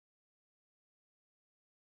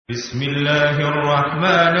بسم الله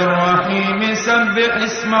الرحمن الرحيم سبح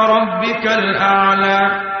اسم ربك الأعلى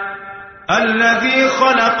الذي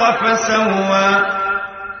خلق فسوى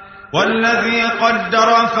والذي قدر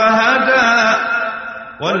فهدى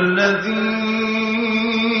والذي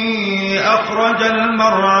أخرج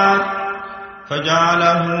المرعى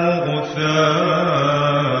فجعله غثاء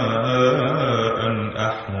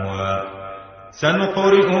أحوى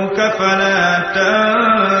سنقرئك فلا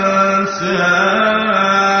تنسى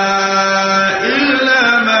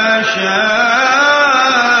إلا ما شاء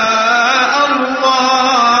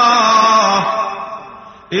الله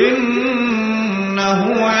إنه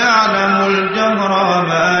يعلم الجهر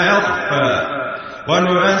وما يخفى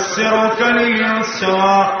ونيسرك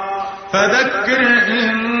لليسرى فذكر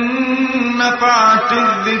إن نفعت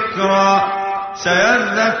الذكرى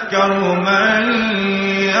سيذكر من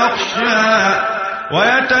يخشى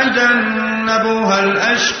ويتجنبها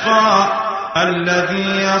الأشقى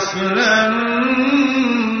الذي يصلى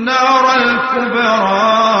النار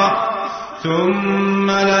الكبرى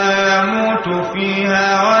ثم لا يموت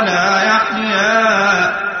فيها ولا يحيا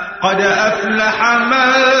قد أفلح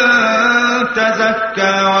من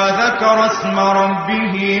تزكى وذكر اسم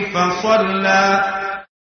ربه فصلى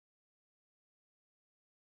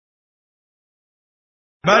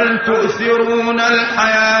بل تؤثرون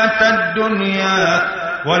الحياة الدنيا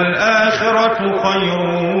والآخرة خير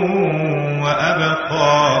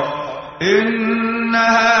وأبقى إن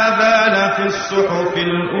هذا لفي الصحف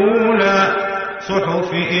الأولى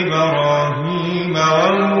صحف إبراهيم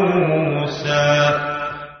وموسى